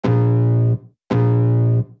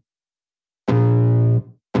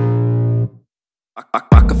I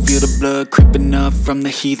can feel the blood creeping up from the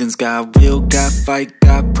heathens. Got will, got fight,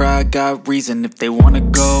 got pride, got reason. If they wanna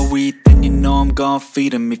go eat, then you know I'm gon'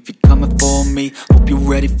 feed them. If you're coming for me, hope you're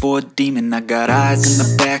ready for a demon. I got eyes in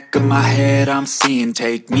the back of my head, I'm seeing.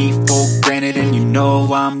 Take me for granted and you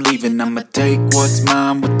know I'm leaving. I'ma take what's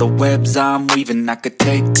mine with the webs I'm weaving. I could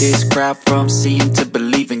take this crowd from seeing to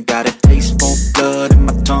believing. Got a taste for blood and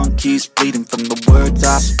my tongue keeps bleeding from the words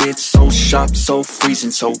I spit. So sharp, so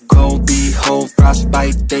freezing, so cold. Behold,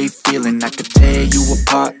 frostbite they feeling. I could tear you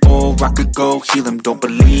apart or I could go heal them. Don't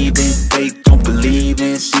believe in fate, don't believe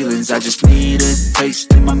in ceilings. I just need a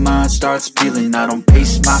taste and my mind starts peeling. I don't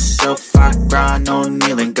pace myself, I grind on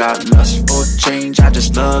kneeling. Got lust for change, I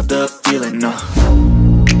just love the feeling.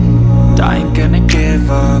 I ain't gonna give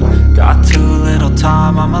up. Got too little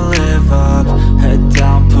time, I'ma live up. Head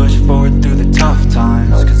down, push forward through the tough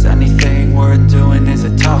times. Cause anything worth doing is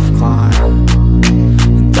a tough climb.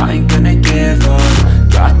 And I ain't gonna give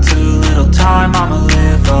up. Got too little time, I'ma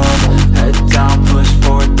live up. Head down, push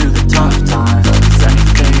forward through the tough times. Cause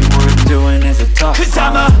anything worth doing is a tough climb. Cause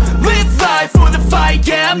I'ma live life for the fight,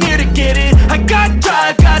 yeah, I'm here to get it. I got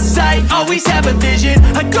drive, got sight, always have a vision.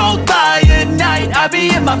 I go by at night, I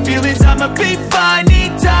be in my feelings. I'ma be fine,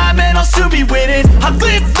 need time and I'll soon be winning. I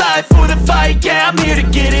live life for the fight, yeah, I'm here to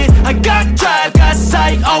get it. I got drive, got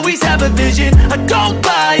sight, always have a vision. I go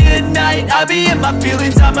by at night, I be in my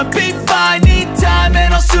feelings. I'ma be fine, need time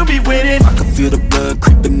and I'll soon be winning. I can feel the blood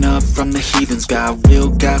creeping up from the heathens. Got will,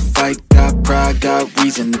 got fight, got pride, got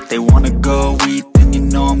reason. If they wanna go eat, then you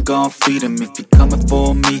know I'm gon' feed them. If you're coming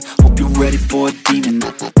for me, hope you're ready for a demon.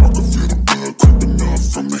 I can feel the blood creeping up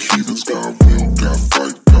from the heathens. Got will, got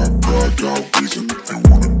fight, got pride, got reason. If they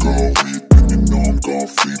wanna go eat, then you know I'm gon'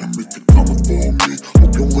 feed them. If you're coming for me,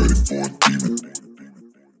 hope you're ready for a demon.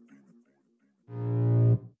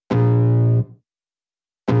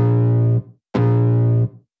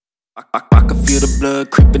 I can feel the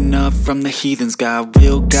blood creeping up from the heathens. Got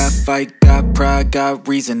will, got fight, got pride, got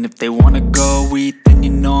reason. If they wanna go eat, then you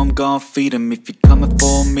know I'm gon' feed them. If you're coming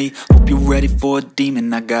for me, hope you're ready for a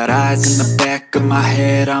demon. I got eyes in the back of my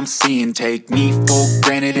head, I'm seeing. Take me for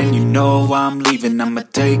granted and you know I'm leaving. I'ma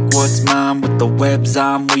take what's mine with the webs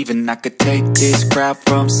I'm weaving. I could take this crowd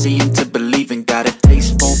from seeing to believing. Got a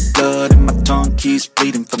taste for blood and my tongue keeps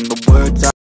bleeding from the words